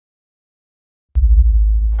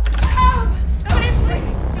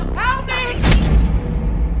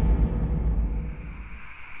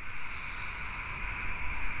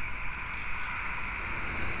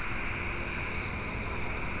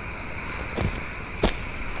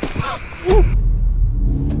Please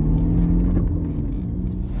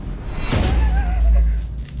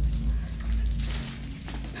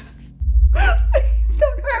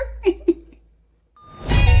don't hurt me.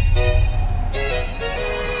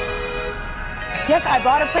 Yes, I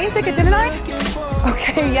bought a plane ticket, didn't I?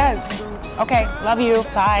 Okay, yes. Okay, love you.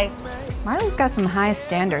 Bye. Marley's got some high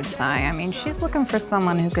standards, Si. I mean, she's looking for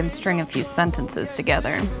someone who can string a few sentences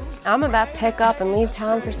together. I'm about to pick up and leave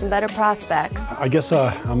town for some better prospects. I guess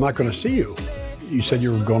I'm not going to see you. You said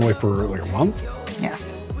you were going away for like a month?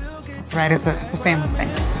 Yes, that's right. It's a family thing.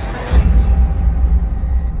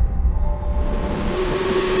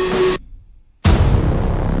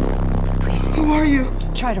 Please. Who are you?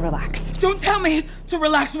 Try to relax. Don't tell me to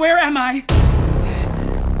relax. Where am I?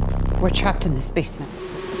 We're trapped in this basement.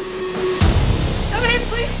 Aimee,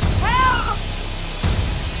 please, help!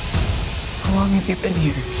 How long have you been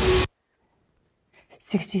here?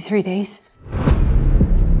 63 days.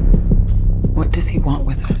 What does he want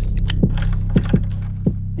with us?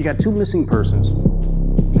 You got 2 missing persons.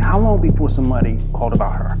 How long before somebody called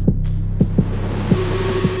about her?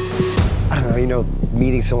 I don't know, you know,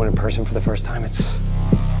 meeting someone in person for the first time, it's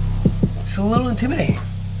a little intimidating.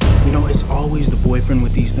 You know, it's always the boyfriend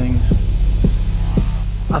with these things.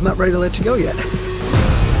 I'm not ready to let you go yet.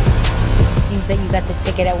 Seems that you got the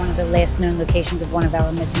ticket at one of the last known locations of one of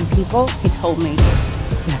our missing people. He told me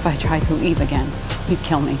that if I tried to leave again, he'd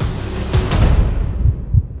kill me.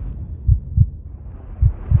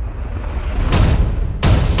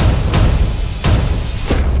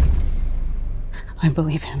 I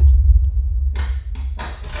believe him.